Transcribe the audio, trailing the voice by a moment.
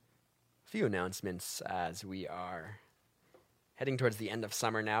few announcements as we are heading towards the end of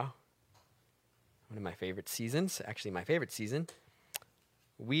summer now. One of my favorite seasons, actually my favorite season.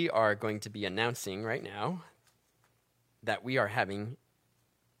 We are going to be announcing right now that we are having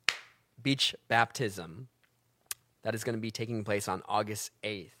beach baptism. That is going to be taking place on August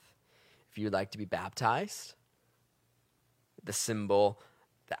 8th. If you'd like to be baptized, the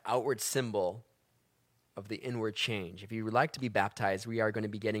outward symbol of the inward change. If you would like to be baptized, we are going to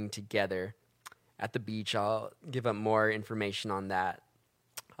be getting together at the beach. I'll give up more information on that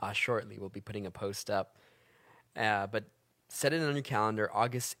shortly. We'll be putting a post up. But set it on your calendar,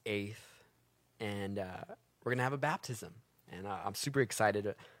 August 8th, and we're going to have a baptism. And I'm super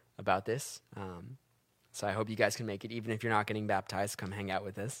excited about this. So I hope you guys can make it. Even if you're not getting baptized, come hang out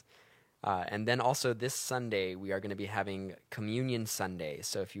with us. And then also this Sunday, we are going to be having Communion Sunday.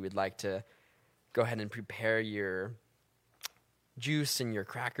 So if you would like to go ahead and prepare your juice and your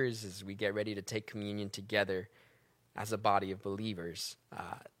crackers as we get ready to take communion together as a body of believers.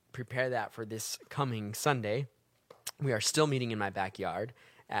 Prepare that for this coming Sunday. We are still meeting in my backyard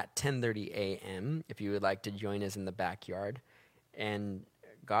at 10:30 a.m. if you would like to join us in the backyard. And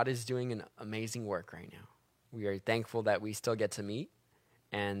God is doing an amazing work right now. We are thankful that we still get to meet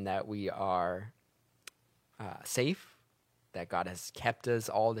and that we are safe, that God has kept us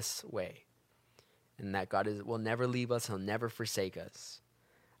all this way, and that God will never leave us, He'll never forsake us.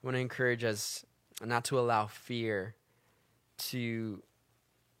 I want to encourage us not to allow fear to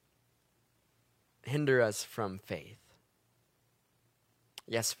hinder us from faith.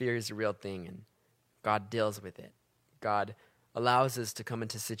 Yes, fear is a real thing, and God deals with it. God allows us to come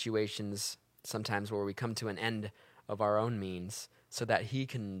into situations sometimes where we come to an end of our own means so that He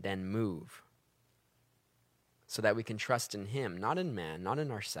can then move, so that we can trust in Him, not in man, not in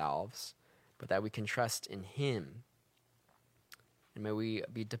ourselves, but that we can trust in Him. And may we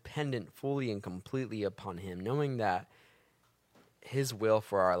be dependent fully and completely upon Him, knowing that His will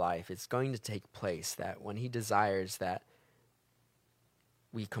for our life is going to take place, that when He desires that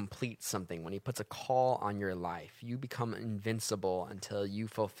we complete something, when He puts a call on your life, you become invincible until you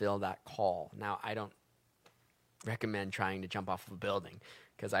fulfill that call. Now, I don't recommend trying to jump off of a building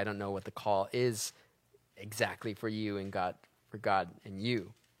because I don't know what the call is exactly for you and God, for God and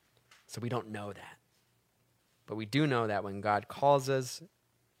you. So we don't know that. But we do know that when God calls us,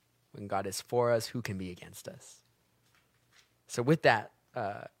 when God is for us, who can be against us? So with that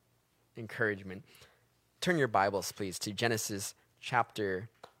encouragement, turn your Bibles, please, to Genesis chapter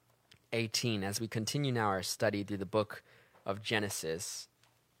 18 as we continue now our study through the book of Genesis.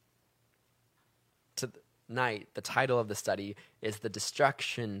 Tonight, the title of the study is The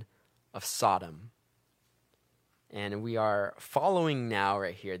Destruction of Sodom. And we are following now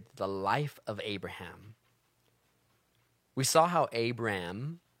right here the life of Abraham. We saw how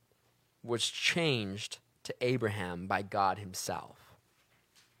Abraham was changed to Abraham by God Himself.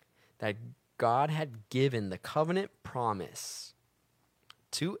 That God had given the covenant promise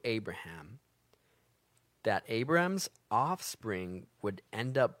to Abraham that Abraham's offspring would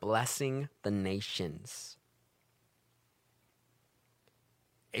end up blessing the nations.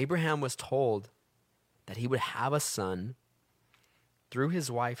 Abraham was told that he would have a son through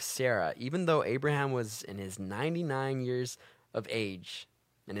his wife Sarah, even though Abraham was in his 99 years of age,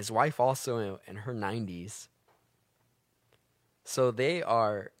 and his wife also in her 90s. So they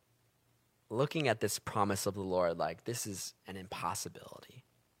are looking at this promise of the Lord like this is an impossibility,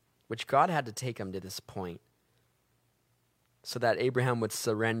 which God had to take him to this point so that Abraham would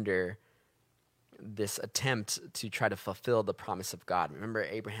surrender this attempt to try to fulfill the promise of God. Remember,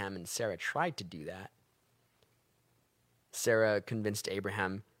 Abraham and Sarah tried to do that. Sarah convinced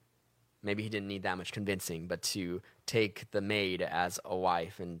Abraham, maybe he didn't need that much convincing, but to take the maid as a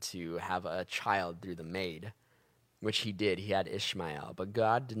wife and to have a child through the maid, which he did. He had Ishmael. But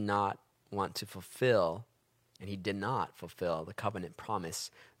God did not want to fulfill, and He did not fulfill the covenant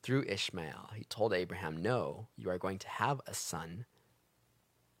promise through Ishmael. He told Abraham, no, you are going to have a son.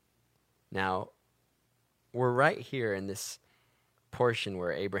 Now, we're right here in this portion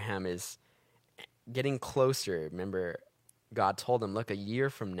where Abraham is getting closer. Remember, God told him, look, a year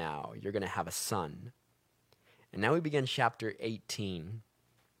from now, you're going to have a son. And now we begin chapter 18,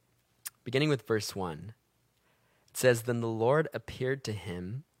 beginning with verse 1. It says, then the Lord appeared to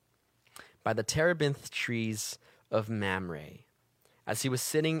him by the terebinth trees of Mamre, as he was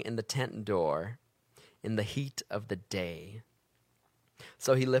sitting in the tent door in the heat of the day.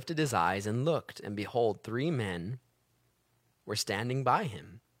 So he lifted his eyes and looked, and behold, 3 men were standing by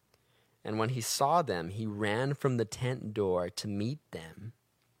him. And when he saw them, he ran from the tent door to meet them,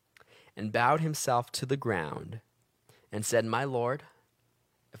 and bowed himself to the ground, and said, my Lord,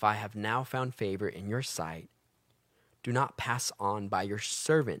 if I have now found favor in your sight, do not pass on by your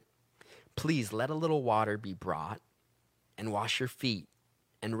servant. Please let a little water be brought, and wash your feet,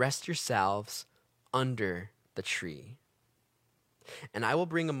 and rest yourselves under the tree. And I will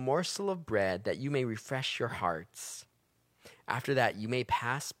bring a morsel of bread that you may refresh your hearts. After that you may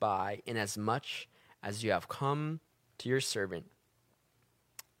pass by, inasmuch as you have come to your servant.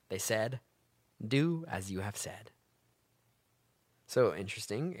 They said, do as you have said. So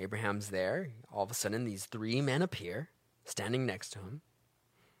interesting, Abraham's there. All of a sudden these three men appear, standing next to him,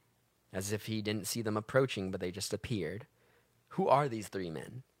 as if he didn't see them approaching, but they just appeared. Who are these three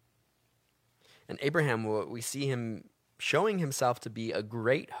men? And Abraham, we see him showing himself to be a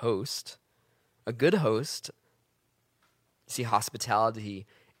great host, a good host. See, hospitality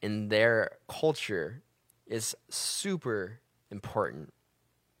in their culture is super important.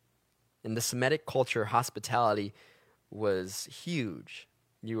 In the Semitic culture, hospitality was huge.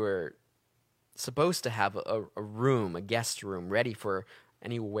 You were supposed to have a room, a guest room, ready for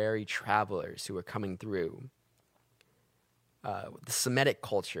any wary travelers who were coming through. The Semitic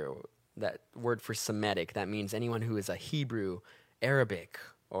culture, that word for Semitic, that means anyone who is a Hebrew, Arabic,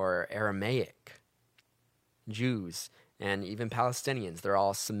 or Aramaic. Jews, and even Palestinians, they're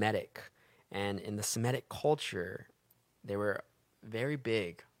all Semitic. And in the Semitic culture, they were very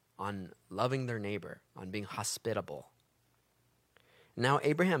big on loving their neighbor, on being hospitable. Now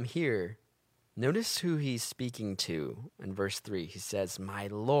Abraham here, notice who he's speaking to in verse 3. He says, my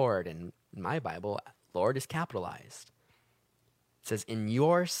Lord, and in my Bible, Lord is capitalized. It says, in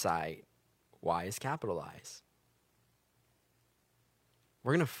your sight, why is capitalized?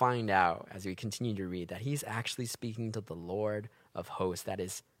 We're going to find out as we continue to read that he's actually speaking to the Lord of hosts, that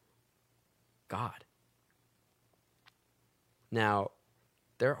is God. Now,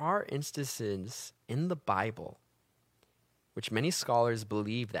 there are instances in the Bible which many scholars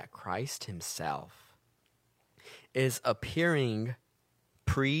believe that Christ himself is appearing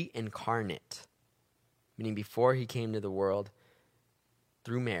pre-incarnate, meaning before he came to the world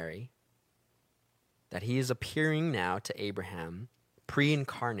through Mary, that he is appearing now to Abraham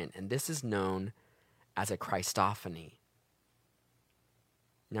pre-incarnate, and this is known as a Christophany.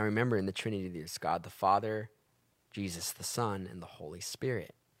 Now remember, in the Trinity there's God the Father, Jesus the Son, and the Holy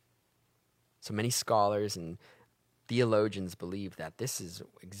Spirit. So many scholars and theologians believe that this is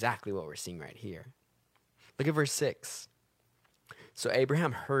exactly what we're seeing right here. Look at verse 6. So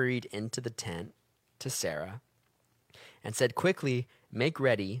Abraham hurried into the tent to Sarah and said, quickly, make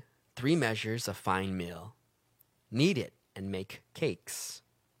ready 3 measures of fine meal. Knead it and make cakes.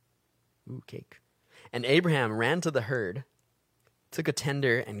 Ooh, cake. And Abraham ran to the herd, took a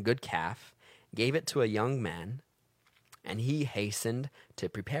tender and good calf, gave it to a young man, and he hastened to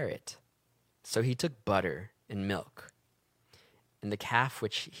prepare it. So he took butter and milk, and the calf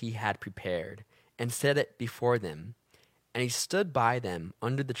which he had prepared, and set it before them, and he stood by them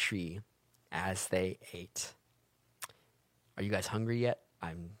under the tree as they ate. Are you guys hungry yet?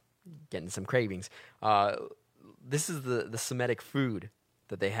 I'm getting some cravings. This is the Semitic food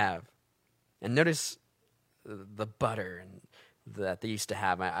that they have. And notice the butter and that they used to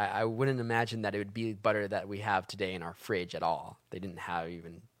have. I wouldn't imagine that it would be butter that we have today in our fridge at all. They didn't have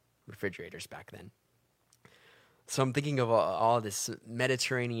even refrigerators back then. So I'm thinking of all this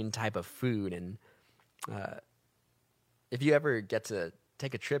Mediterranean type of food. And if you ever get to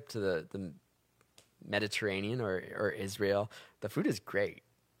take a trip to the Mediterranean or Israel, the food is great.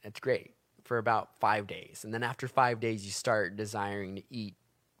 It's great for about 5 days. And then after 5 days, you start desiring to eat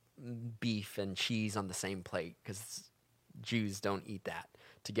beef and cheese on the same plate, because Jews don't eat that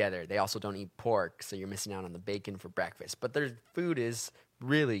together. They also don't eat pork, so you're missing out on the bacon for breakfast. But their food is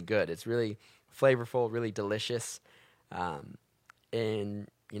really good. It's really flavorful, really delicious. And,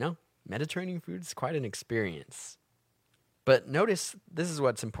 Mediterranean food is quite an experience. But notice, this is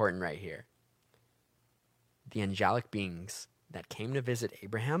what's important right here. The angelic beings that came to visit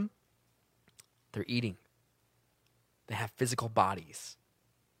Abraham, they're eating. They have physical bodies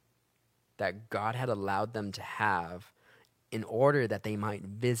that God had allowed them to have in order that they might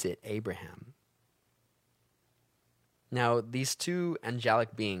visit Abraham. Now, these 2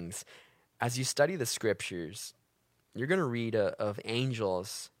 angelic beings, as you study the scriptures, you're going to read of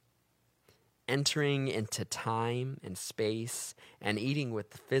angels entering into time and space and eating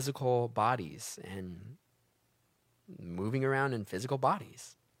with physical bodies and moving around in physical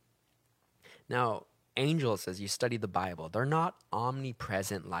bodies. Now, angels, as you study the Bible, they're not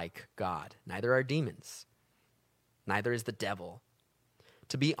omnipresent like God. Neither are demons. Neither is the devil.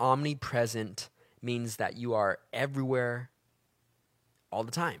 To be omnipresent means that you are everywhere all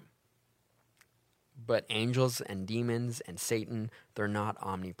the time. But angels and demons and Satan, they're not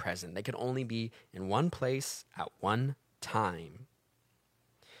omnipresent. They can only be in one place at one time.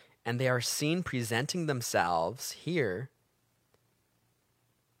 And they are seen presenting themselves here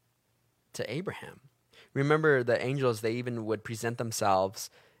to Abraham. Remember, the angels, they even would present themselves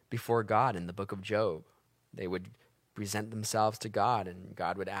before God in the book of Job. They would present themselves to God, and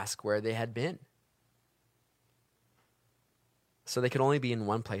God would ask where they had been. So they could only be in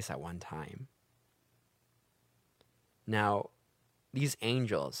one place at one time. Now, these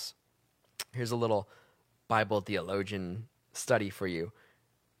angels, here's a little Bible theologian study for you.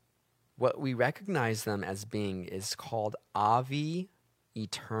 What we recognize them as being is called avi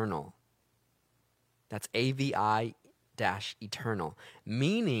eternal. That's AVI-eternal,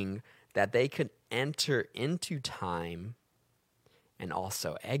 meaning that they could enter into time and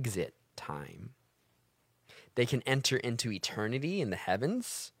also exit time. They can enter into eternity in the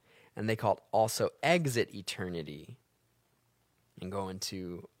heavens, and they call it also exit eternity and go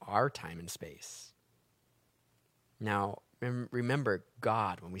into our time and space. Now, remember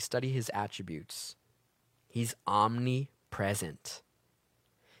God, when we study his attributes, he's omnipresent,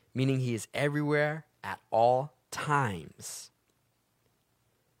 meaning he is everywhere at all times.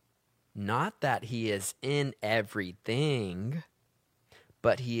 Not that he is in everything,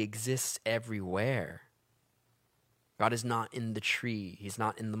 but he exists everywhere. God is not in the tree. He's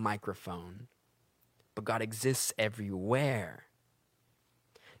not in the microphone. But God exists everywhere.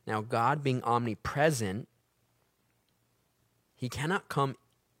 Now, God being omnipresent, he cannot come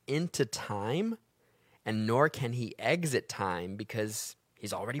into time, and nor can he exit time because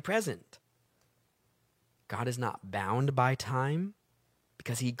he's already present. God is not bound by time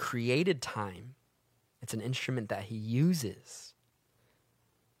because he created time. It's an instrument that he uses.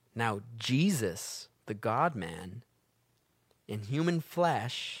 Now, Jesus, the God-man, in human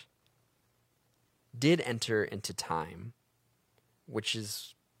flesh, did enter into time, which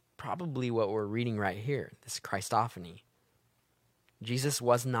is probably what we're reading right here, this Christophany. Jesus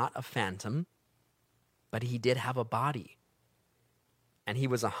was not a phantom, but he did have a body. And he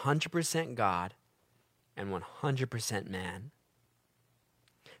was 100% God and 100% man.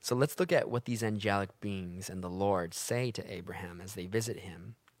 So let's look at what these angelic beings and the Lord say to Abraham as they visit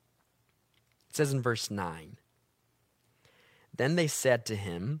him. It says in verse 9, "Then they said to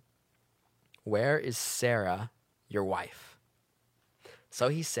him, 'Where is Sarah, your wife?' So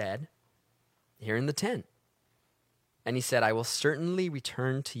he said, 'Here in the tent.' And he said, 'I will certainly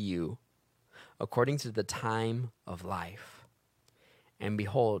return to you according to the time of life. And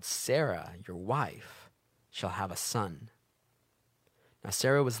behold, Sarah, your wife, shall have a son.' Now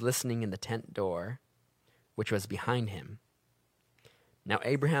Sarah was listening in the tent door, which was behind him. Now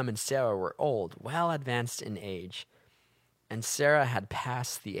Abraham and Sarah were old, well advanced in age, and Sarah had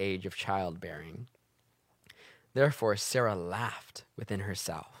passed the age of childbearing. Therefore Sarah laughed within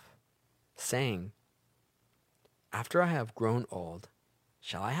herself, saying, 'After I have grown old,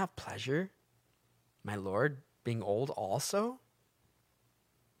 shall I have pleasure, my Lord being old also?'"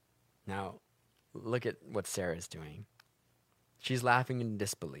 Now, look at what Sarah is doing. She's laughing in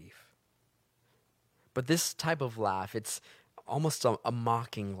disbelief. But this type of laugh, it's almost a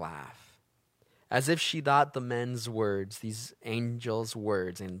mocking laugh, as if she thought the men's words, these angels'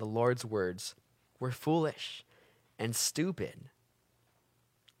 words and the Lord's words, were foolish and stupid.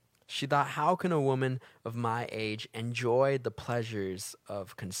 She thought, how can a woman of my age enjoy the pleasures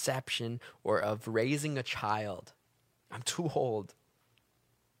of conception or of raising a child? I'm too old.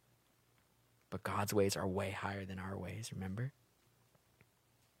 But God's ways are way higher than our ways, remember?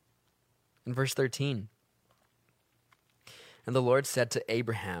 In verse 13, "And the Lord said to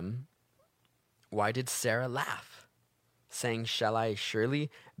Abraham, 'Why did Sarah laugh, saying, shall I surely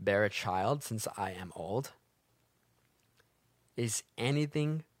bear a child since I am old? Is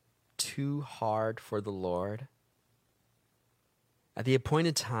anything too hard for the Lord? At the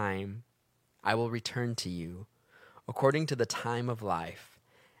appointed time, I will return to you according to the time of life,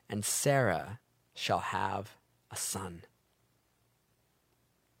 and Sarah shall have a son.'"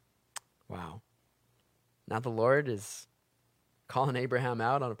 Wow. Now the Lord is calling Abraham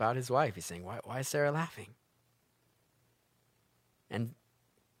out about his wife. He's saying, why is Sarah laughing? And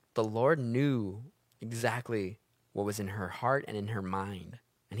the Lord knew exactly what was in her heart and in her mind.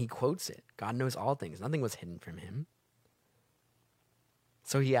 And he quotes it. God knows all things. Nothing was hidden from him.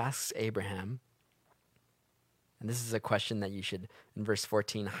 So he asks Abraham, and this is a question that you should, in verse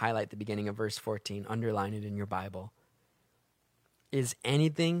 14, highlight the beginning of verse 14, underline it in your Bible. Is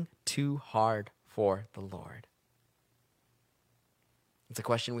anything too hard for the Lord? It's a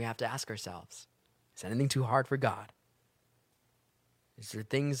question we have to ask ourselves. Is anything too hard for God? Is there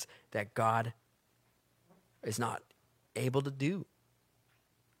things that God is not able to do?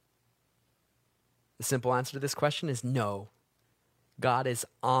 The simple answer to this question is no. God is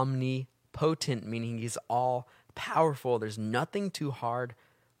omnipotent, meaning he's all powerful. There's nothing too hard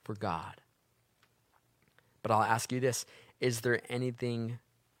for God. But I'll ask you this, is there anything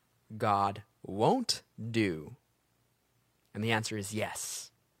God won't do? And the answer is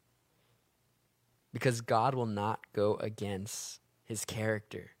yes. Because God will not go against his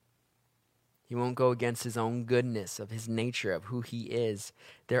character. He won't go against his own goodness, of his nature, of who he is.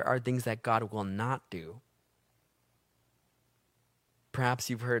 There are things that God will not do. Perhaps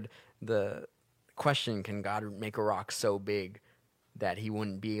you've heard the question, can God make a rock so big that he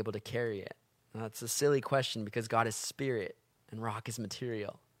wouldn't be able to carry it? That's a silly question because God is spirit and rock is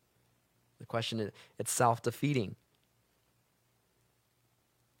material. The question is, it's self-defeating.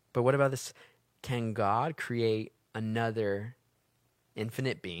 But what about this? Can God create another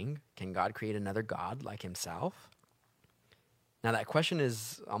infinite being? Can God create another God like himself? Now that question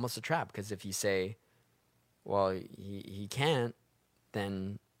is almost a trap, because if you say, well, he can't,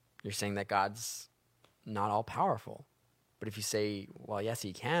 then you're saying that God's not all powerful. But if you say, well, yes,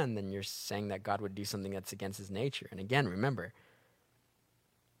 he can, then you're saying that God would do something that's against his nature. And again, remember,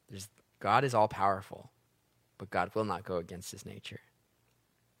 God is all powerful, but God will not go against his nature.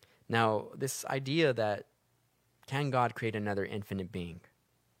 Now, this idea that can God create another infinite being?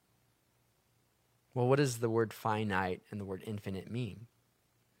 Well, what does the word finite and the word infinite mean?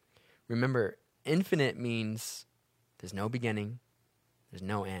 Remember, infinite means there's no beginning, there's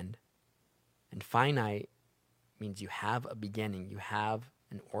no end. And finite means you have a beginning, you have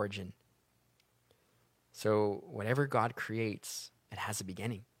an origin. So whatever God creates, it has a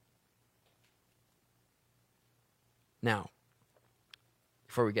beginning. Now,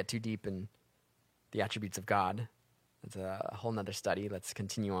 before we get too deep in the attributes of God, that's a whole nother study. Let's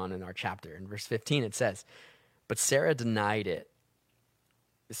continue on in our chapter. In verse 15 it says, but Sarah denied it,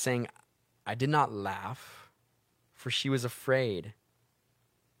 saying, I did not laugh, for she was afraid.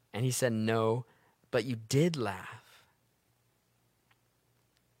 And he said, no, but you did laugh.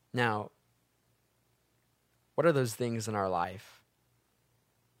 Now, what are those things in our life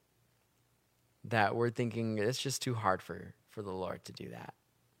that we're thinking it's just too hard for the Lord to do that?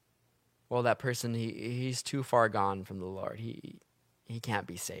 Well, that person, he's too far gone from the Lord. He can't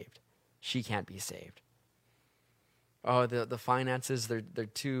be saved. She can't be saved. Oh, the finances, they're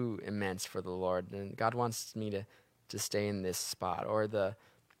too immense for the Lord, and God wants me to stay in this spot. Or the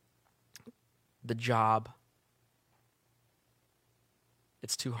job,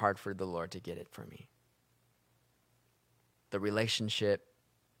 it's too hard for the Lord to get it for me. The relationship,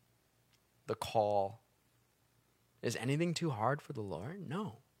 the call. Is anything too hard for the Lord?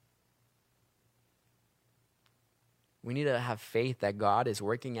 No. We need to have faith that God is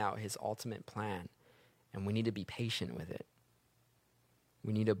working out his ultimate plan, and we need to be patient with it.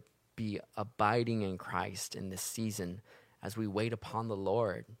 We need to be abiding in Christ in this season as we wait upon the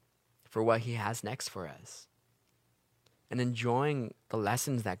Lord for what he has next for us, and enjoying the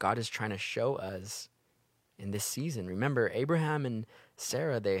lessons that God is trying to show us in this season. Remember, Abraham and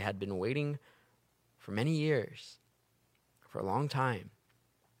Sarah, they had been waiting for many years, for a long time.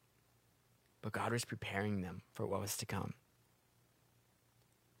 But God was preparing them for what was to come.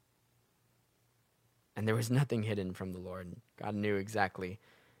 And there was nothing hidden from the Lord. God knew exactly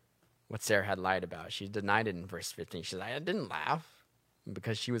what Sarah had lied about. She denied it in verse 15. She said, I didn't laugh,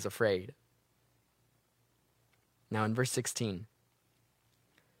 because she was afraid. Now in verse 16,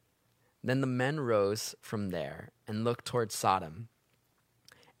 then the men rose from there and looked toward Sodom,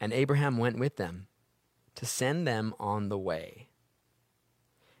 and Abraham went with them to send them on the way.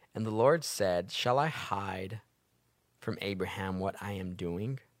 And the Lord said, shall I hide from Abraham what I am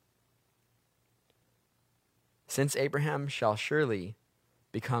doing? Since Abraham shall surely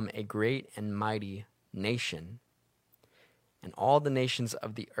become a great and mighty nation, and all the nations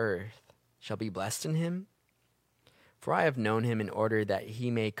of the earth shall be blessed in him, for I have known him in order that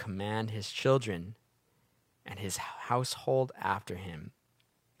he may command his children and his household after him,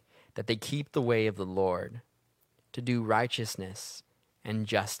 that they keep the way of the Lord, to do righteousness and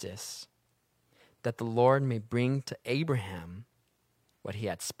justice, that the Lord may bring to Abraham what he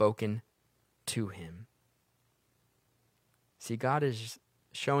had spoken to him. See, God is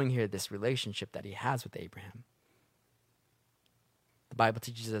showing here this relationship that he has with Abraham. The Bible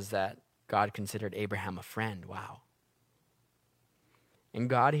teaches us that God considered Abraham a friend. Wow. And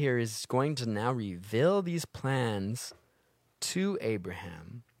God here is going to now reveal these plans to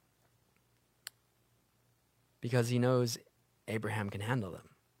Abraham, because he knows Abraham can handle them.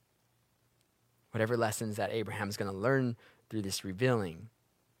 Whatever lessons that Abraham is going to learn through this revealing,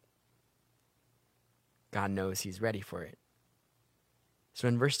 God knows he's ready for it. So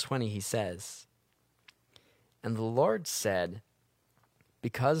in verse 20, he says, "And the Lord said,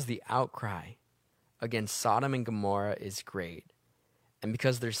 because the outcry against Sodom and Gomorrah is great, and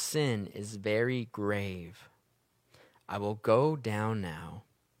because their sin is very grave, I will go down now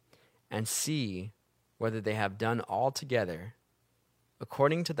and see whether they have done altogether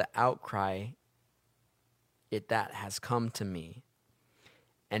according to the outcry that has come to me.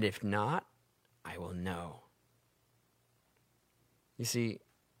 And if not, I will know." You see,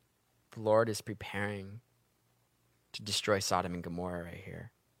 the Lord is preparing to destroy Sodom and Gomorrah right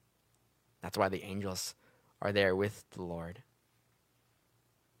here. That's why the angels are there with the Lord.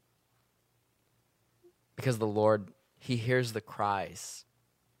 Because the Lord, he hears the cries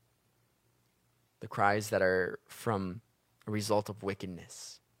that are from a result of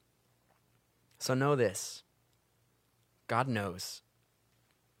wickedness. So know this: God knows.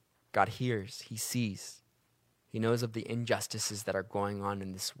 God hears. He sees. He knows of the injustices that are going on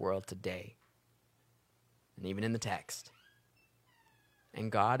in this world today, and even in the text.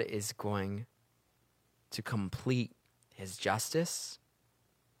 And God is going to complete his justice,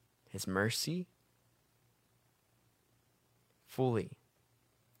 his mercy, fully.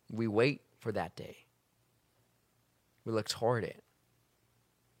 We wait for that day. We look toward it.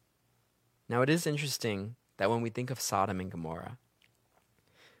 Now, it is interesting that when we think of Sodom and Gomorrah,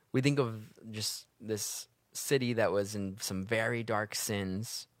 we think of just this city that was in some very dark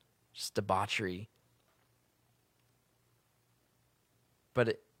sins, just debauchery.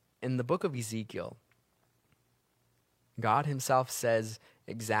 But in the book of Ezekiel, God himself says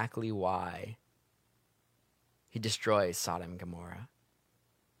exactly why he destroys Sodom and Gomorrah.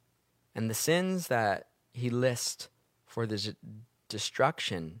 And the sins that he lists for the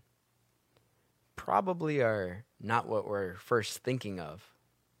destruction probably are not what we're first thinking of.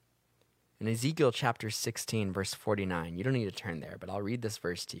 In Ezekiel chapter 16, verse 49, you don't need to turn there, but I'll read this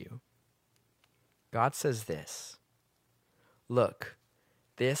verse to you. God says this, "Look,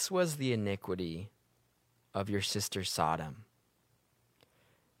 this was the iniquity of your sister Sodom.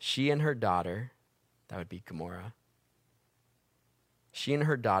 She and her daughter," that would be Gomorrah, "she and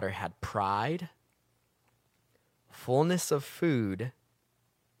her daughter had pride, fullness of food,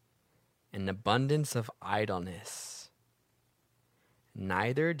 and abundance of idleness.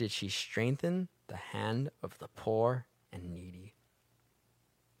 Neither did she strengthen the hand of the poor and needy."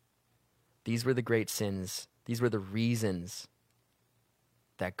 These were the great sins. These were the reasons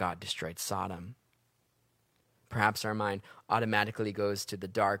that God destroyed Sodom. Perhaps our mind automatically goes to the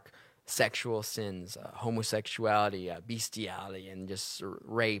dark sexual sins, homosexuality, bestiality, and just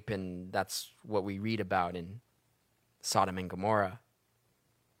rape, and that's what we read about in Sodom and Gomorrah.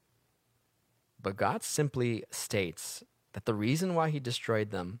 But God simply states that the reason why he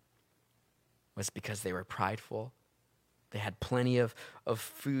destroyed them was because they were prideful. They had plenty of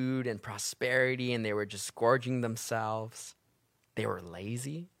food and prosperity, and they were just gorging themselves. They were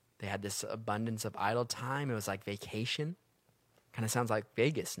lazy. They had this abundance of idle time. It was like vacation. Kind of sounds like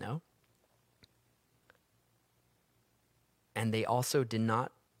Vegas, no? And they also did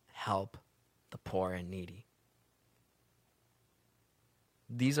not help the poor and needy.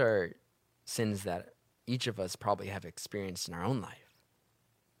 These are sins that each of us probably have experienced in our own life,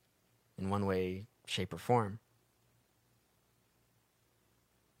 in one way, shape, or form.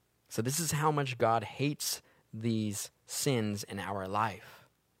 So this is how much God hates these sins in our life.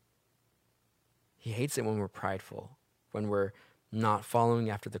 He hates it when we're prideful, when we're not following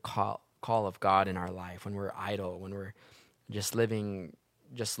after the call of God in our life, when we're idle, when we're just living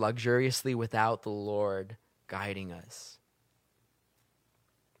just luxuriously without the Lord guiding us.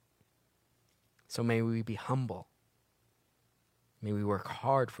 So may we be humble. May we work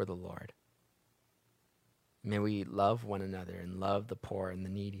hard for the Lord. May we love one another and love the poor and the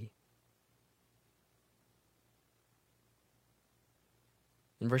needy.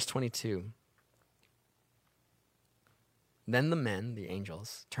 In verse 22, "Then the men," the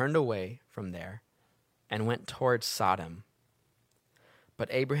angels, "turned away from there and went towards Sodom. But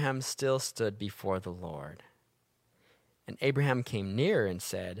Abraham still stood before the Lord. And Abraham came near and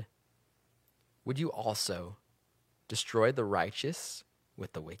said, 'Would you also destroy the righteous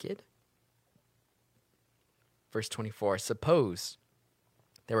with the wicked?'" Verse 24, "Suppose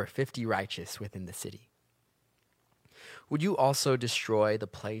there were 50 righteous within the city. Would you also destroy the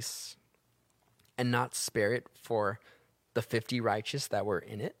place and not spare it for the 50 righteous that were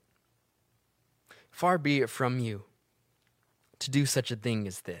in it? Far be it from you to do such a thing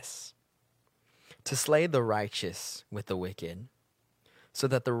as this, to slay the righteous with the wicked, so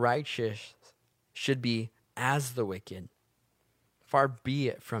that the righteous should be as the wicked. Far be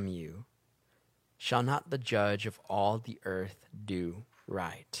it from you. shall not the judge of all the earth do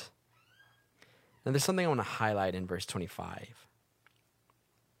right? Now there's something I want to highlight in verse 25.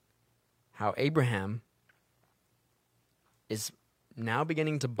 How Abraham is now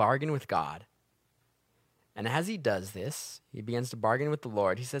beginning to bargain with God. And as he does this, he begins to bargain with the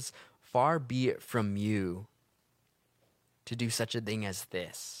Lord. He says, "Far be it from you to do such a thing as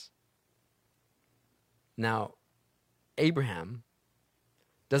this." Now, Abraham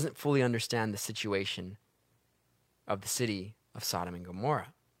doesn't fully understand the situation of the city of Sodom and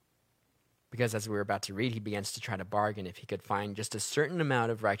Gomorrah. Because as we were about to read, he begins to try to bargain. If he could find just a certain amount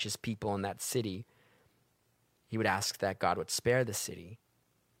of righteous people in that city, he would ask that God would spare the city.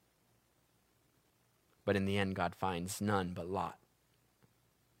 But in the end, God finds none but Lot.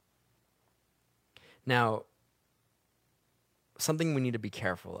 Now, something we need to be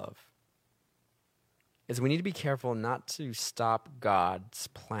careful of is we need to be careful not to stop God's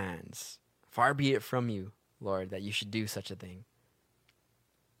plans. Far be it from you, Lord, that you should do such a thing.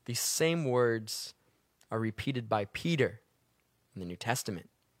 These same words are repeated by Peter in the New Testament.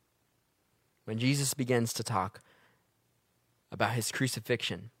 When Jesus begins to talk about his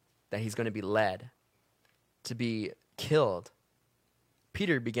crucifixion, that he's going to be led to be killed,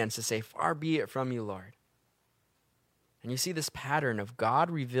 Peter begins to say, "Far be it from you, Lord." And you see this pattern of God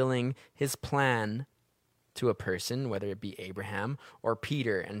revealing his plan to a person, whether it be Abraham or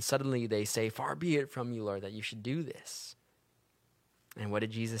Peter, and suddenly they say, "Far be it from you, Lord, that you should do this." And what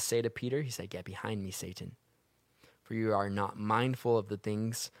did Jesus say to Peter? He said, "Get behind me, Satan. For you are not mindful of the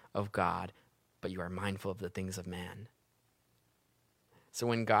things of God, but you are mindful of the things of man." So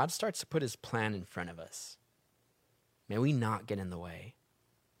when God starts to put his plan in front of us, may we not get in the way.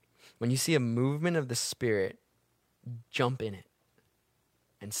 When you see a movement of the Spirit, jump in it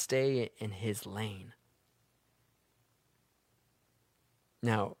and stay in his lane.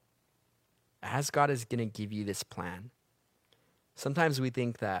 Now, as God is going to give you this plan, sometimes we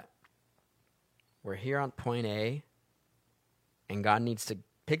think that we're here on point A and God needs to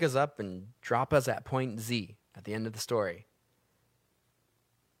pick us up and drop us at point Z at the end of the story.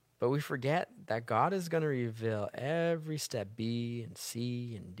 But we forget that God is going to reveal every step B and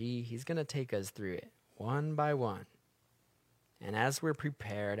C and D. He's going to take us through it one by one. And as we're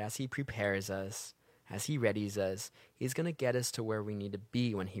prepared, as he prepares us, as he readies us, he's going to get us to where we need to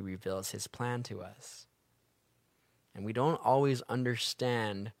be when he reveals his plan to us. And we don't always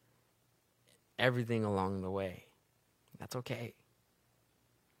understand everything along the way. That's okay.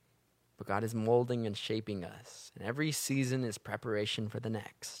 But God is molding and shaping us, and every season is preparation for the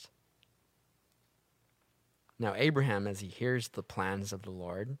next. Now, Abraham, as he hears the plans of the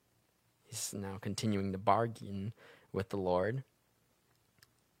Lord, he's now continuing to bargain with the Lord.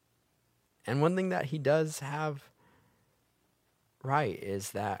 And one thing that he does have right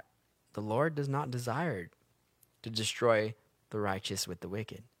is that the Lord does not desire to destroy the righteous with the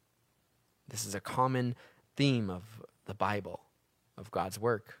wicked. This is a common theme of the Bible, of God's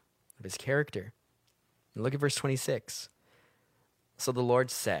work, of his character. And look at verse 26. So the Lord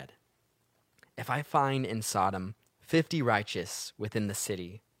said, "If I find in Sodom 50 righteous within the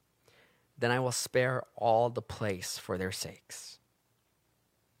city, then I will spare all the place for their sakes."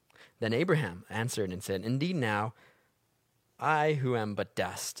 Then Abraham answered and said, "Indeed now, I who am but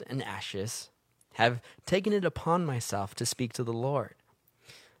dust and ashes, have taken it upon myself to speak to the Lord.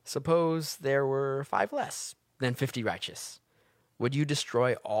 Suppose there were 5 less than 50 righteous. Would you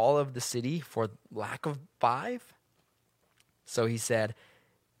destroy all of the city for lack of 5? So he said,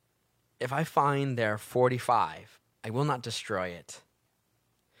 "If I find there 45, I will not destroy it."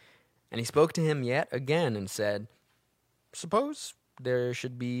 And he spoke to him yet again and said, "Suppose there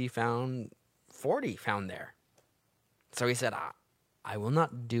should be found 40 found there." So he said, I will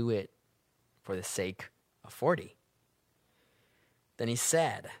not do it for the sake of 40. Then he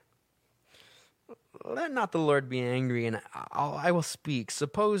said, "Let not the Lord be angry, and I will speak.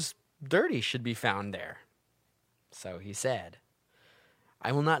 Suppose 30 should be found there." So he said,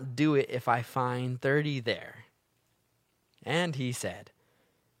 "I will not do it if I find 30 there." And he said,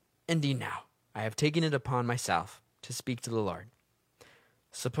 "Indeed now, I have taken it upon myself to speak to the Lord.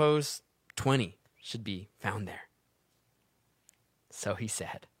 Suppose 20 should be found there." So he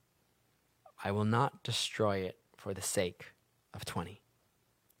said, "I will not destroy it for the sake of 20.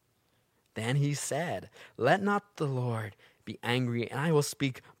 Then he said, "Let not the Lord be angry, and I will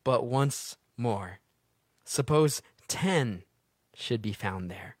speak but once more. Suppose 10 should be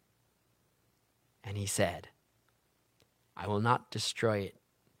found there." And he said, "I will not destroy it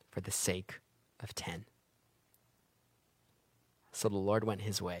for the sake of 10. So the Lord went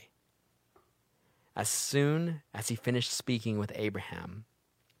his way. As soon as he finished speaking with Abraham,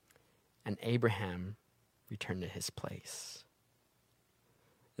 and Abraham returned to his place.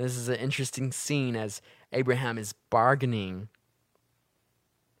 This is an interesting scene as Abraham is bargaining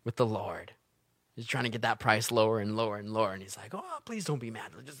with the Lord. He's trying to get that price lower and lower and lower. And he's like, oh, please don't be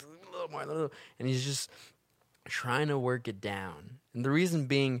mad. Just a little more, a little. And he's just trying to work it down. And the reason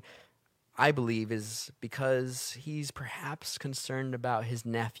being, I believe, is because he's perhaps concerned about his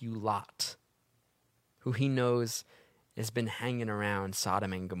nephew Lot, who he knows has been hanging around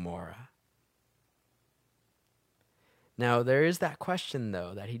Sodom and Gomorrah. Now, there is that question,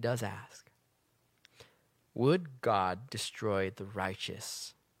 though, that he does ask. Would God destroy the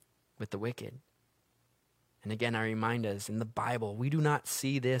righteous with the wicked? And again, I remind us, in the Bible, we do not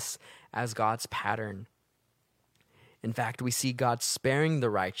see this as God's pattern. In fact, we see God sparing the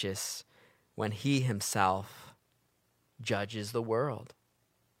righteous when he himself judges the world.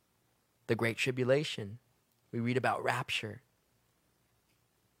 The Great Tribulation. We read about rapture.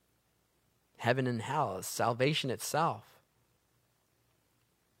 Heaven and hell, salvation itself.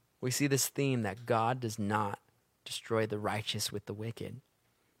 We see this theme that God does not destroy the righteous with the wicked.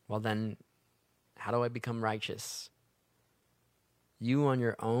 Well then, how do I become righteous? You on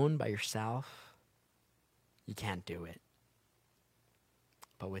your own, by yourself, you can't do it.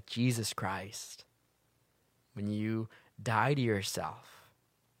 But with Jesus Christ, when you die to yourself,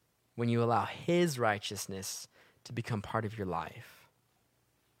 when you allow his righteousness to become part of your life,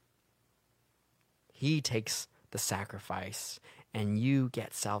 he takes the sacrifice and you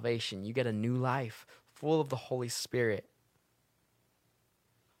get salvation. You get a new life full of the Holy Spirit.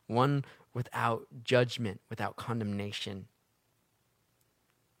 One without judgment, without condemnation.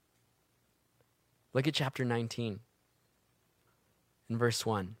 Look at chapter 19 in verse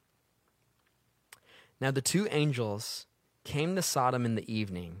 1. Now the two angels came to Sodom in the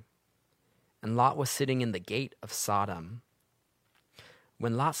evening, and Lot was sitting in the gate of Sodom.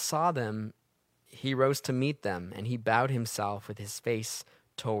 When Lot saw them, he rose to meet them, and he bowed himself with his face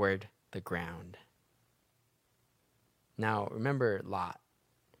toward the ground. Now, remember Lot.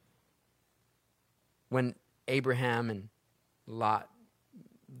 When Abraham and Lot,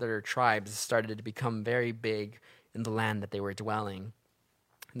 their tribes, started to become very big in the land that they were dwelling,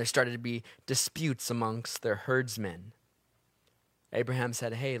 and there started to be disputes amongst their herdsmen. Abraham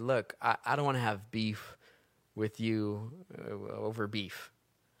said, hey, look, I don't want to have beef with you over beef.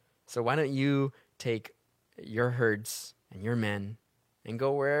 So why don't you take your herds and your men and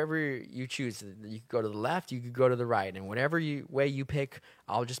go wherever you choose. You could go to the left, you could go to the right, and whatever way you pick,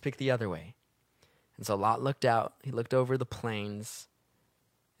 I'll just pick the other way. And so Lot looked out, he looked over the plains,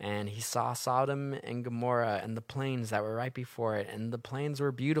 and he saw Sodom and Gomorrah and the plains that were right before it, and the plains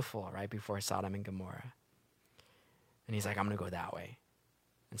were beautiful right before Sodom and Gomorrah. And he's like, I'm going to go that way.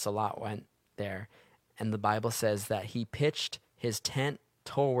 And so Lot went there, and the Bible says that he pitched his tent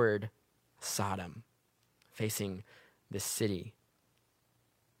toward Sodom, facing this city,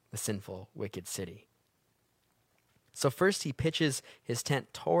 the sinful, wicked city. So first he pitches his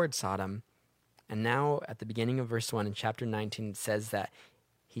tent toward Sodom, and now at the beginning of verse 1 in chapter 19, it says that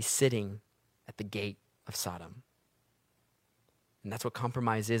he's sitting at the gate of Sodom. And that's what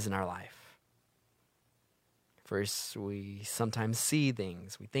compromise is in our life. First, we sometimes see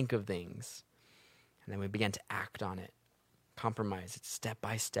things, we think of things, and then we begin to act on it. Compromise, it's step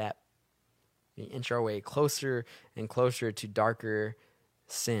by step. We inch our way closer and closer to darker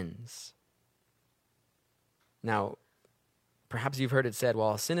sins. Now, perhaps you've heard it said,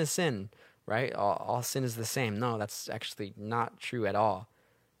 well, sin is sin, right? All sin is the same. No, that's actually not true at all.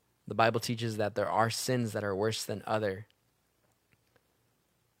 The Bible teaches that there are sins that are worse than other,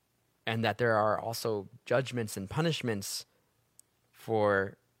 and that there are also judgments and punishments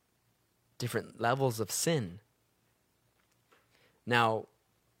for different levels of sin. Now,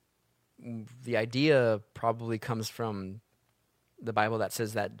 the idea probably comes from the Bible that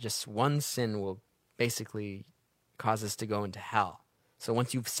says that just one sin will basically cause us to go into hell. So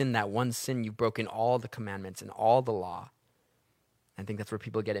once you've sinned that one sin, you've broken all the commandments and all the law. I think that's where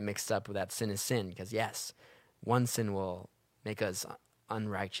people get it mixed up with that sin is sin, because yes, one sin will make us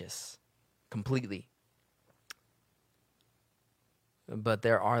unrighteous completely. But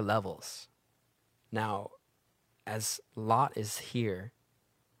there are levels. Now, as Lot is here,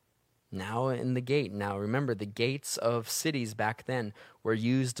 now in the gate. Now remember, the gates of cities back then were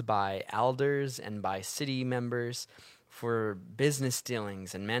used by elders and by city members for business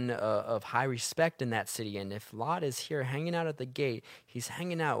dealings and men of high respect in that city. And if Lot is here hanging out at the gate, he's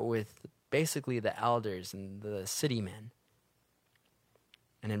hanging out with basically the elders and the city men.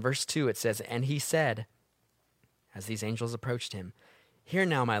 And in verse 2 it says, and he said, as these angels approached him, hear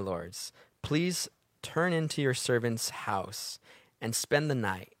now, my lords, please turn into your servant's house and spend the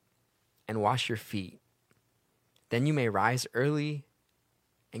night. and wash your feet. Then you may rise early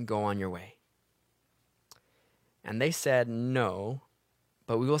and go on your way." And they said, "No,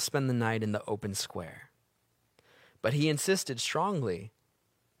 but we will spend the night in the open square." But he insisted strongly,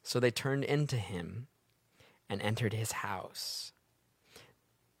 so they turned into him and entered his house.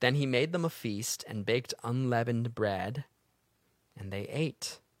 Then he made them a feast and baked unleavened bread, and they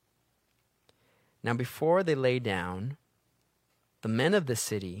ate. Now before they lay down, the men of the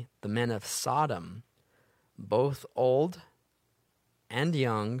city, the men of Sodom, both old and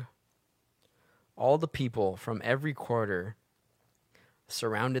young, all the people from every quarter,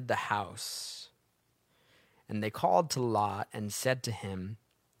 surrounded the house. And they called to Lot and said to him,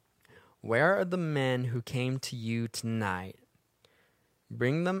 "Where are the men who came to you tonight?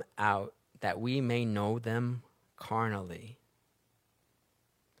 Bring them out that we may know them carnally."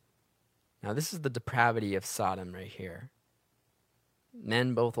 Now this is the depravity of Sodom right here.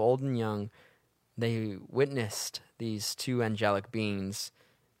 Men both old and young, they witnessed these two angelic beings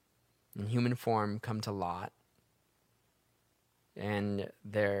in human form come to Lot, and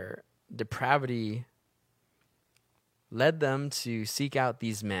their depravity led them to seek out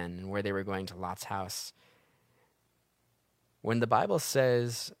these men and where they were going to Lot's house. When the Bible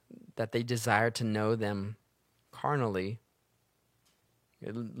says that they desired to know them carnally,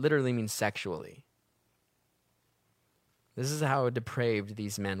 it literally means sexually. This is how depraved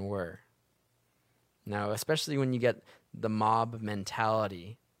these men were. Now, especially when you get the mob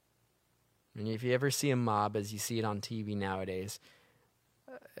mentality, and if you ever see a mob as you see it on TV nowadays,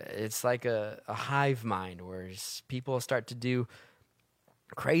 it's like a hive mind where people start to do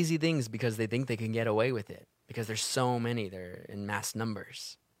crazy things because they think they can get away with it, because there's so many, they're in mass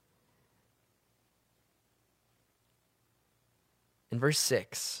numbers. In verse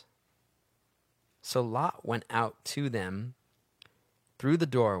 6, so Lot went out to them through the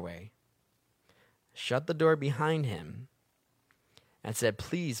doorway, shut the door behind him, and said,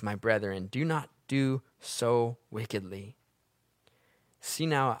 "Please, my brethren, do not do so wickedly. See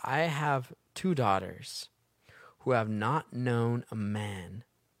now, I have 2 daughters who have not known a man.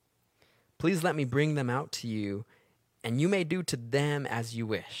 Please let me bring them out to you, and you may do to them as you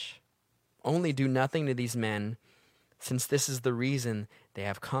wish. Only do nothing to these men, since this is the reason they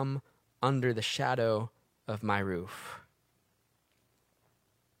have come under the shadow of my roof."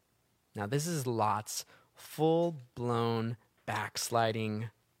 Now this is Lot's full-blown backsliding.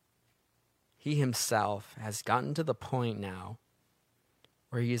 He himself has gotten to the point now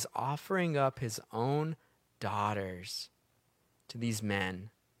where he is offering up his own daughters to these men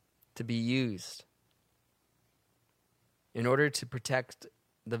to be used in order to protect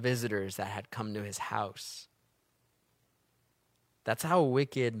the visitors that had come to his house. That's how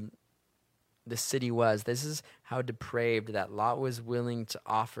wicked the city was. This is how depraved that Lot was willing to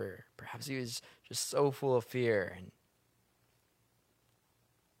offer. Perhaps he was just so full of fear. And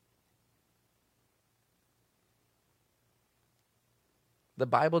the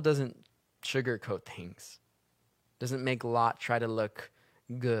Bible doesn't sugarcoat things. It doesn't make Lot try to look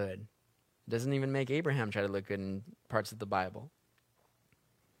good. It doesn't even make Abraham try to look good in parts of the Bible.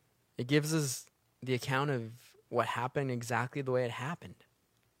 It gives us the account of what happened exactly the way it happened.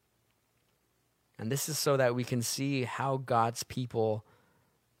 And this is so that we can see how God's people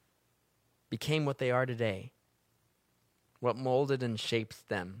became what they are today, what molded and shaped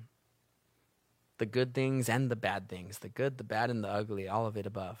them, the good things and the bad things, the good, the bad, and the ugly, all of it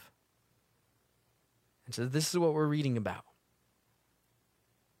above. And so this is what we're reading about.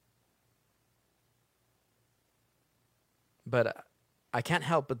 But I can't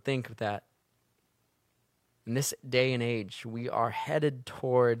help but think that in this day and age, we are headed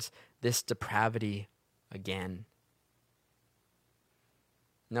towards this depravity again.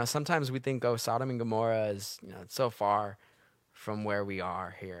 Now, sometimes we think, oh, Sodom and Gomorrah is, it's so far from where we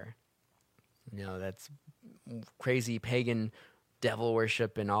are here. That's crazy pagan devil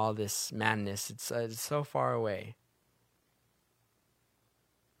worship and all this madness. It's so far away.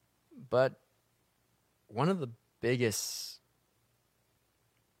 But one of the biggest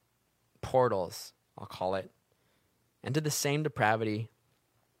portals, I'll call it, into the same depravity,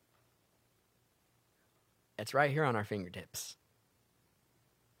 it's right here on our fingertips.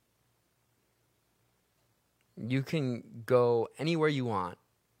 You can go anywhere you want,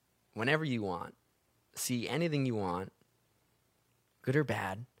 whenever you want, see anything you want, good or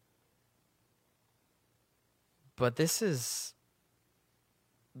bad. But this is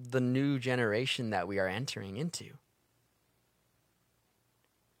the new generation that we are entering into,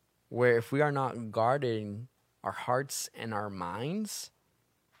 where if we are not guarding our hearts and our minds,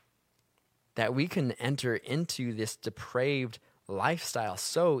 that we can enter into this depraved lifestyle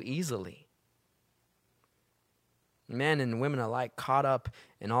so easily. Men and women alike caught up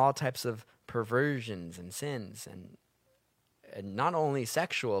in all types of perversions and sins, and not only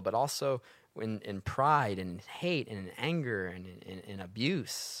sexual, but also in pride and hate and in anger and in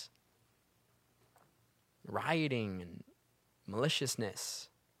abuse, rioting and maliciousness,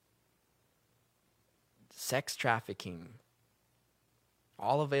 sex trafficking,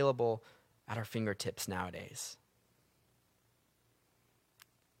 all available at our fingertips nowadays.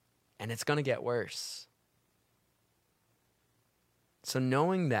 And it's going to get worse. So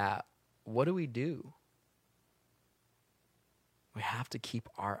knowing that, what do? We have to keep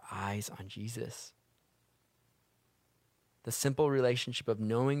our eyes on Jesus. The simple relationship of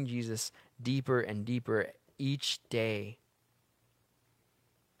knowing Jesus deeper and deeper each day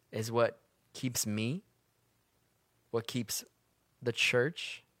is what keeps me, what keeps the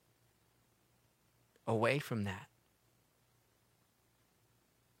church away from that.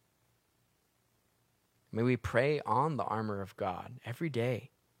 May we pray on the armor of God every day,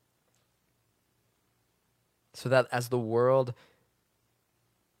 so that as the world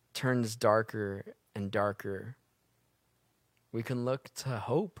turns darker and darker, we can look to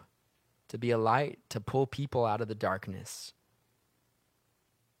hope, to be a light, to pull people out of the darkness.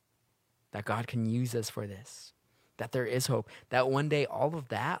 That God can use us for this. That there is hope. That one day all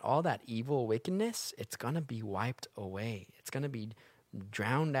that evil wickedness, it's going to be wiped away. It's going to be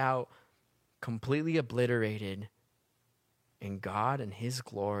drowned out, completely obliterated, in God and His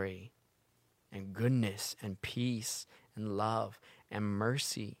glory and goodness and peace and love and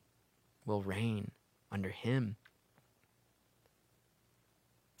mercy will reign under Him.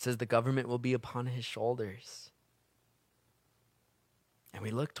 It says the government will be upon His shoulders. And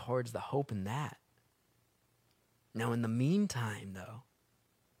we look towards the hope in that. Now, in the meantime, though,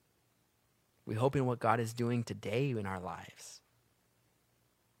 we hope in what God is doing today in our lives.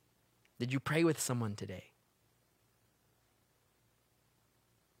 Did you pray with someone today?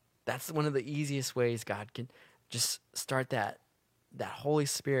 That's one of the easiest ways God can just start that Holy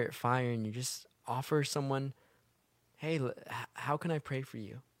Spirit fire, and you just offer someone, hey, how can I pray for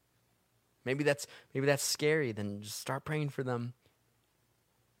you? Maybe that's scary. Then just start praying for them.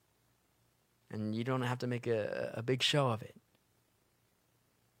 And you don't have to make a big show of it.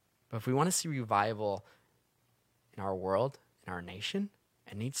 But if we want to see revival in our world, in our nation,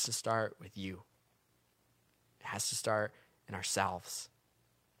 it needs to start with you. It has to start in ourselves.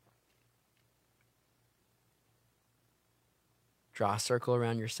 Draw a circle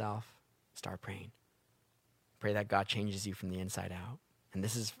around yourself. Start praying. Pray that God changes you from the inside out. And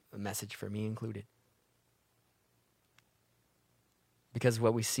this is a message for me included. Because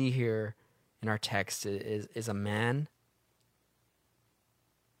what we see here in our text is a man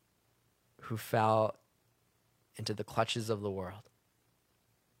who fell into the clutches of the world.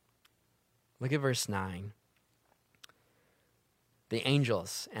 Look at verse 9. The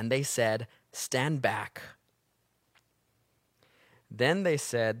angels, and they said, "Stand back." Then they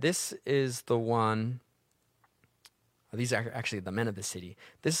said, "This is the one," these are actually the men of the city.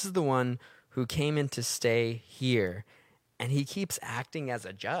 "This is the one who came in to stay here, and he keeps acting as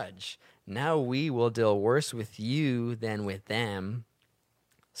a judge. Now we will deal worse with you than with them."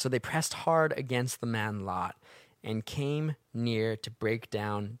 So they pressed hard against the man Lot and came near to break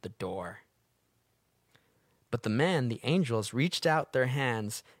down the door. But the men, the angels, reached out their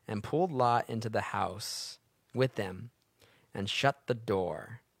hands and pulled Lot into the house with them and shut the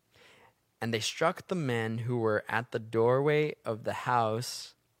door. And they struck the men who were at the doorway of the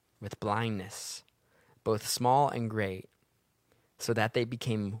house with blindness, both small and great, so that they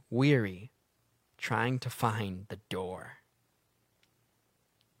became weary trying to find the door.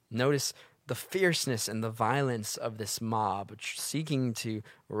 Notice the fierceness and the violence of this mob seeking to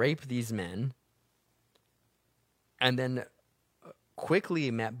rape these men, and then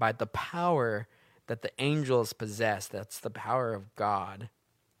quickly met by the power that the angels possess. That's the power of God.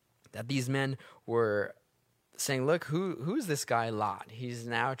 That these men were saying, look, who's this guy Lot? He's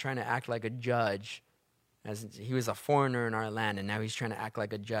now trying to act like a judge, as he was a foreigner in our land, and now he's trying to act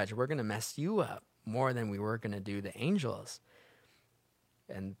like a judge. We're going to mess you up more than we were going to do the angels.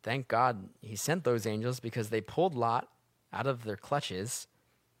 And thank God he sent those angels, because they pulled Lot out of their clutches,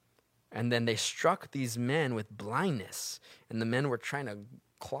 and then they struck these men with blindness, and the men were trying to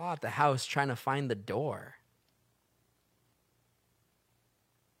claw at the house, trying to find the door.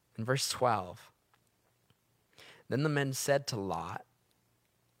 In verse 12, then the men said to Lot,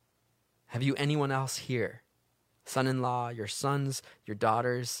 "Have you anyone else here? Son-in-law, your sons, your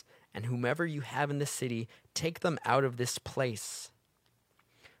daughters, and whomever you have in the city, take them out of this place.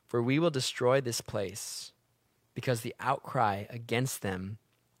 For we will destroy this place, because the outcry against them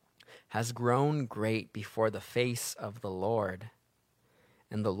has grown great before the face of the Lord,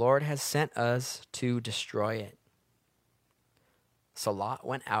 and the Lord has sent us to destroy it. So Lot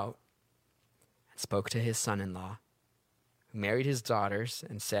went out and spoke to his son-in-law, who married his daughters,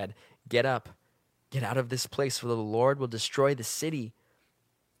 and said, "Get up, get out of this place, for the Lord will destroy the city."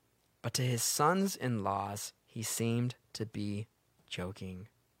 But to his sons-in-laws he seemed to be joking.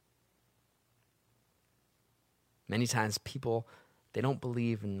 Many times people, they don't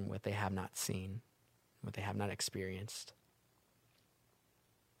believe in what they have not seen, what they have not experienced.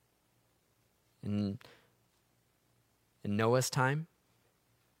 In Noah's time,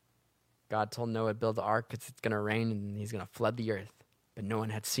 God told Noah to build the ark because it's going to rain and he's going to flood the earth. But no one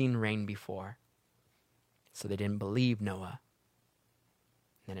had seen rain before, so they didn't believe Noah.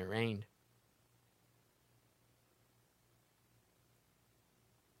 And then it rained.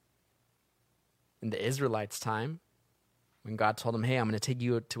 In the Israelites' time, when God told them, "Hey, I'm going to take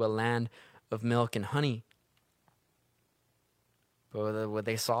you to a land of milk and honey," but what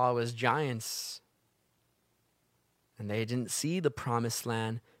they saw was giants. And they didn't see the promised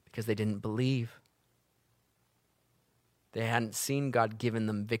land because they didn't believe. They hadn't seen God giving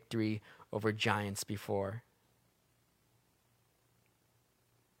them victory over giants before.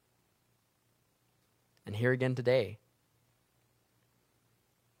 And here again today,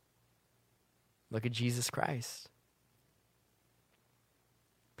 look at Jesus Christ.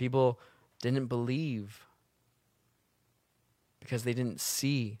 People didn't believe because they didn't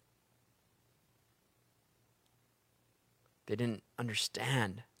see. They didn't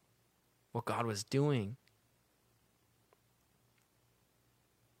understand what God was doing.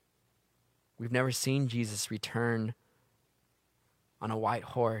 We've never seen Jesus return on a white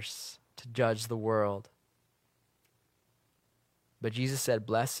horse to judge the world. But Jesus said,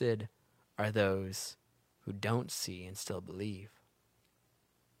 "Blessed are those who don't see and still believe."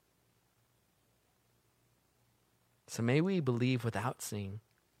 So may we believe without seeing.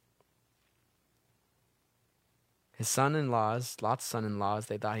 His son-in-laws, Lot's son-in-laws,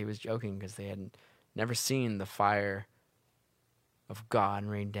 they thought he was joking because they had never seen the fire of God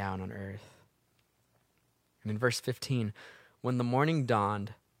rain down on earth. And in verse 15, when the morning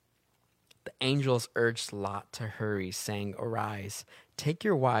dawned, the angels urged Lot to hurry, saying, "Arise, take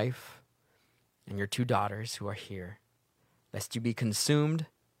your wife and your 2 daughters who are here, lest you be consumed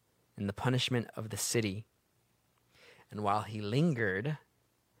in the punishment of the city." And while he lingered,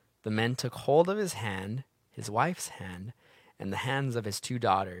 the men took hold of his hand, his wife's hand, and the hands of his 2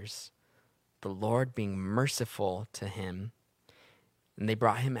 daughters, the Lord being merciful to him. And they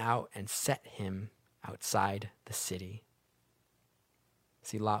brought him out and set him outside the city.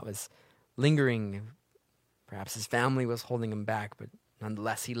 See, Lot was lingering. Perhaps his family was holding him back, but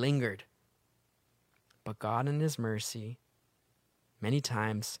nonetheless he lingered. But God in his mercy many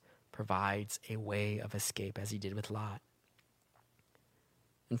times provides a way of escape, as he did with Lot.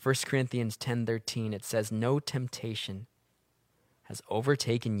 In 1 Corinthians 10:13, it says, "No temptation has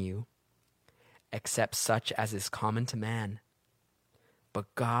overtaken you except such as is common to man.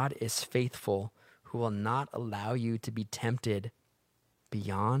 But God is faithful, who will not allow you to be tempted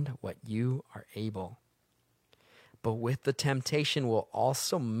beyond what you are able. But with the temptation will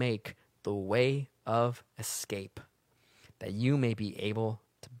also make the way of escape, that you may be able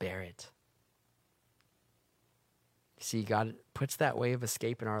to bear it." See, God puts that way of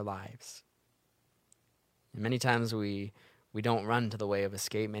escape in our lives. And many times we don't run to the way of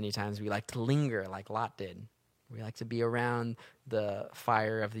escape. Many times we like to linger like Lot did. We like to be around the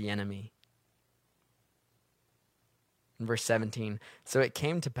fire of the enemy. In verse 17, so it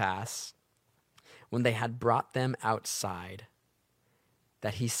came to pass, when they had brought them outside,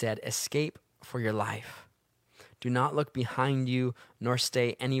 that he said, "Escape for your life. Do not look behind you, nor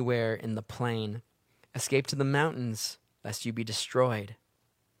stay anywhere in the plain. Escape to the mountains, lest you be destroyed."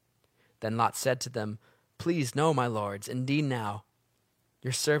 Then Lot said to them, "Please, no, my lords, indeed now,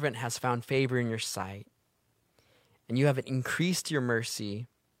 your servant has found favor in your sight, and you have increased your mercy,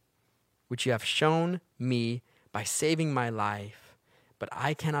 which you have shown me by saving my life. But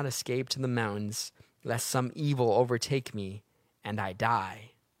I cannot escape to the mountains, lest some evil overtake me, and I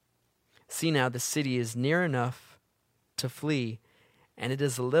die. See now, the city is near enough to flee, and it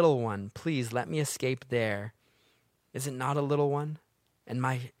is a little one. Please let me escape there. Is it not a little one? And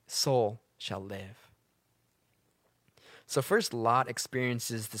my soul shall live." So first, Lot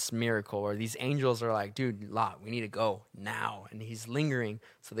experiences this miracle, or these angels are like, "Dude, Lot, we need to go now." And he's lingering,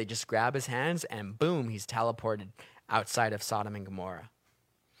 so they just grab his hands, and boom, he's teleported outside of Sodom and Gomorrah.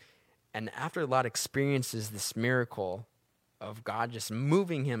 And after Lot experiences this miracle of God just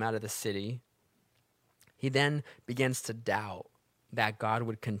moving him out of the city, He then begins to doubt that God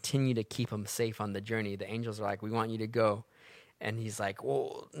would continue to keep him safe on the journey. The angels are like, we want you to go. And he's like,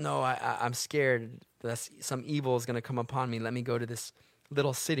 well, no, I'm scared that some evil is going to come upon me. Let me go to this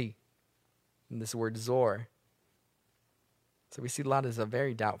little city. And this word Zor. So we see Lot as a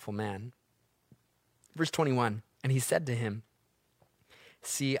very doubtful man. Verse 21, and he said to him,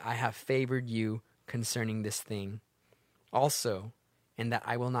 see, I have favored you concerning this thing. Also, and that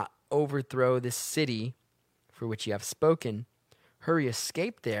I will not overthrow this city for which you have spoken. Hurry,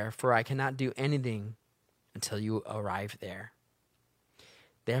 escape there, for I cannot do anything until you arrive there.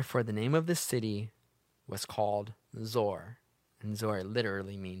 Therefore, the name of this city was called Zor, and Zor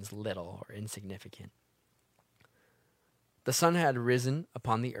literally means little or insignificant. The sun had risen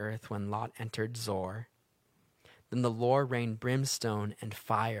upon the earth when Lot entered Zor. Then the Lord rained brimstone and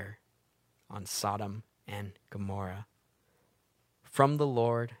fire on Sodom and Gomorrah from the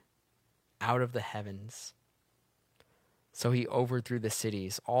Lord out of the heavens. So he overthrew the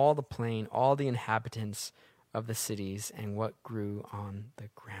cities, all the plain, all the inhabitants of the cities, and what grew on the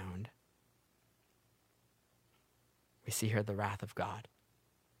ground. We see here the wrath of God.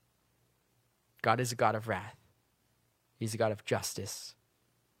 God is a God of wrath. He's a God of justice.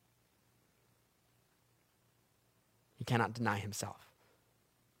 He cannot deny himself.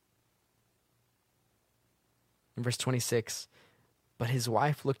 In verse 26, but his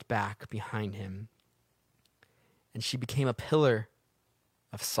wife looked back behind him, and she became a pillar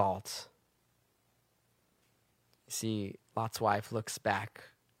of salt. You see, Lot's wife looks back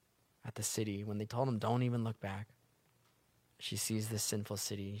at the city. When they told him, don't even look back, she sees this sinful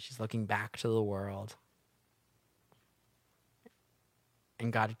city. She's looking back to the world.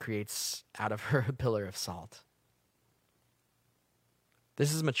 And God creates out of her a pillar of salt.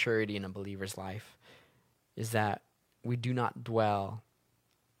 This is maturity in a believer's life, is that we do not dwell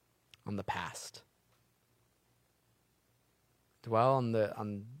on the past. Dwell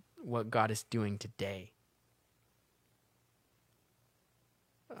on what God is doing today.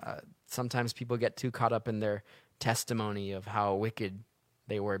 Sometimes people get too caught up in their testimony of how wicked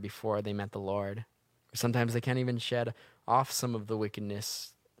they were before they met the Lord. Sometimes they can't even shed off some of the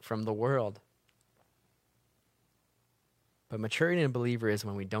wickedness from the world. But maturity in a believer is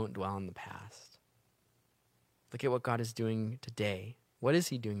when we don't dwell on the past. Look at what God is doing today. What is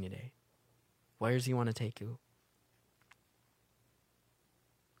he doing today? Where does he want to take you?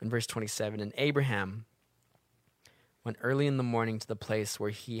 In verse 27, and Abraham went early in the morning to the place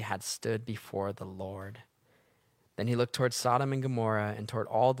where he had stood before the Lord. Then he looked toward Sodom and Gomorrah and toward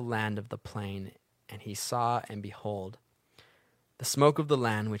all the land of the plain, and he saw, and behold, the smoke of the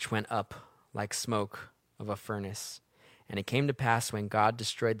land which went up like smoke of a furnace. And it came to pass when God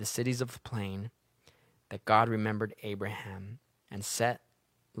destroyed the cities of the plain, that God remembered Abraham and set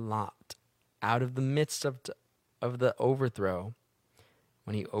Lot out of the midst of the overthrow,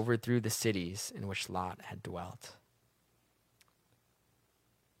 when he overthrew the cities in which Lot had dwelt.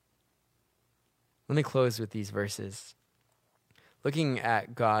 Let me close with these verses. Looking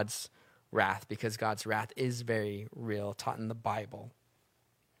at God's wrath, because God's wrath is very real, taught in the Bible,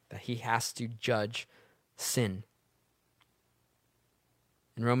 that he has to judge sin.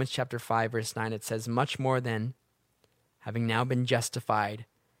 In Romans chapter 5, verse 9, it says, much more than, having now been justified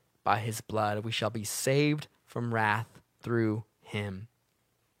by his blood, we shall be saved from wrath through him.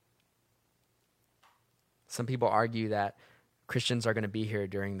 Some people argue that Christians are going to be here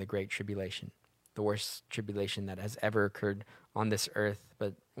during the Great Tribulation, the worst tribulation that has ever occurred on this earth.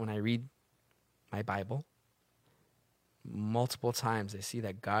 But when I read my Bible, multiple times I see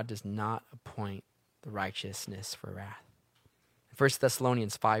that God does not appoint the righteousness for wrath. 1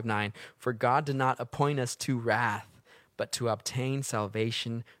 Thessalonians 5:9, for God did not appoint us to wrath, but to obtain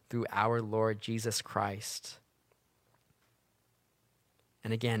salvation through our Lord Jesus Christ.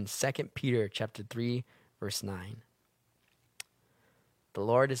 And again, 2 Peter chapter 3, verse 9. The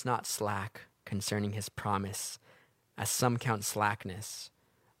Lord is not slack concerning his promise, as some count slackness,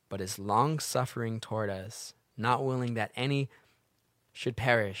 but is long-suffering toward us, not willing that any should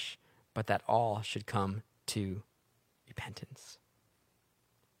perish, but that all should come to repentance.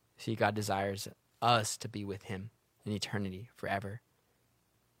 See, God desires us to be with him in eternity forever.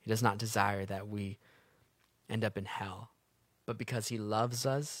 He does not desire that we end up in hell. But because he loves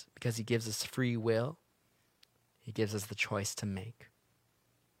us, because he gives us free will, he gives us the choice to make.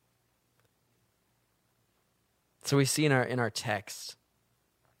 So we see in our text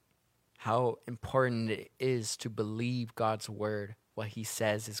how important it is to believe God's word, what he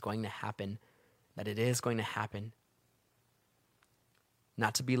says is going to happen, that it is going to happen.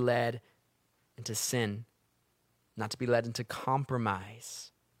 Not to be led into sin, not to be led into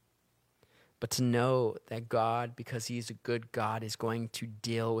compromise, but to know that God, because He's a good God, is going to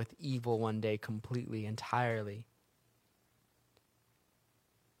deal with evil one day completely, entirely.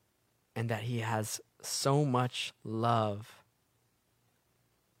 And that He has so much love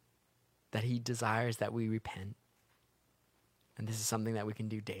that He desires that we repent. And this is something that we can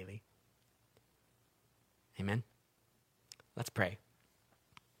do daily. Amen. Let's pray.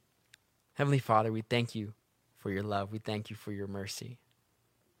 Heavenly Father, we thank You for Your love. We thank You for Your mercy.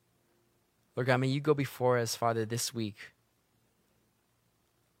 Lord God, may You go before us, Father, this week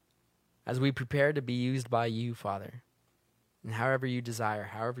as we prepare to be used by You, Father, and however You desire,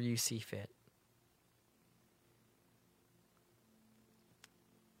 however You see fit.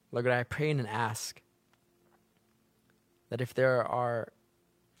 Lord God, I pray and ask that if there are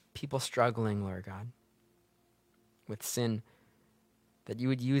people struggling, Lord God, with sin, that You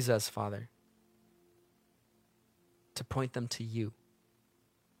would use us, Father, to point them to You.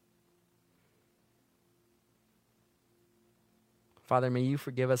 Father, may You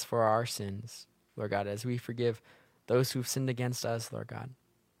forgive us for our sins, Lord God, as we forgive those who've sinned against us, Lord God.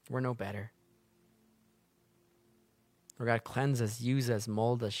 We're no better. Lord God, cleanse us, use us,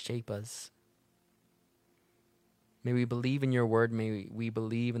 mold us, shape us. May we believe in Your word. May we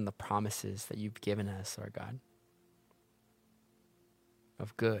believe in the promises that You've given us, Lord God,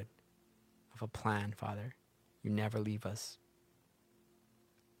 of good, of a plan, Father. You never leave us.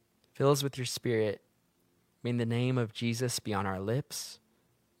 Fill us with Your Spirit. May the name of Jesus be on our lips.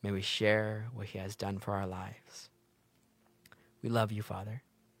 May we share what He has done for our lives. We love You, Father.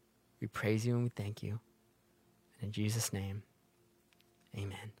 We praise You and we thank You. And in Jesus' name,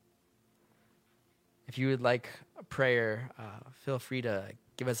 amen. If you would like a prayer, feel free to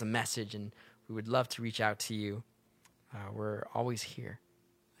give us a message, and we would love to reach out to you. We're always here.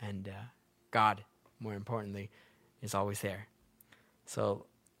 And God, more importantly, is always there. So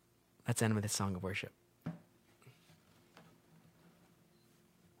let's end with a song of worship.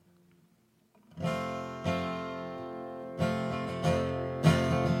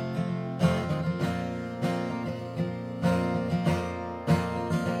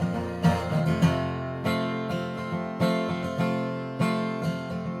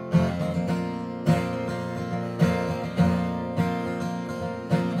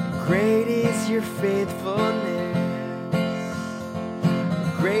 Great is Your faithfulness.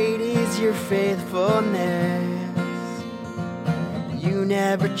 Great is Your faithfulness. You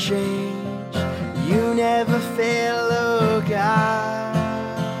never change. You never fail, oh God.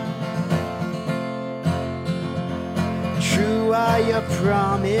 True are Your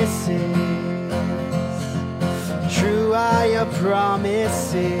promises. True are Your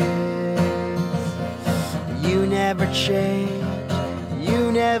promises. You never change.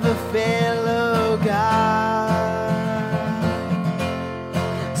 You never fail, oh God.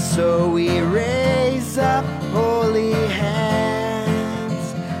 So we raise up holy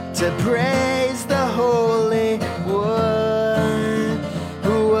hands to praise the Holy One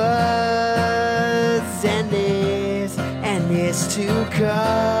who was and is to come.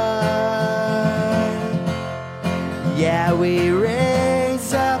 Yeah, we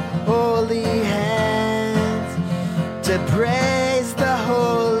raise up holy hands to praise the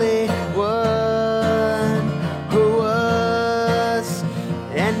Holy One who was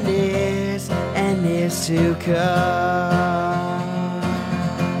and is to come.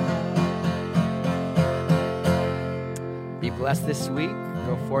 Be blessed this week.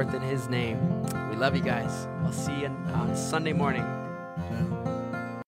 Go forth in His name. We love you guys. We'll see you on Sunday morning.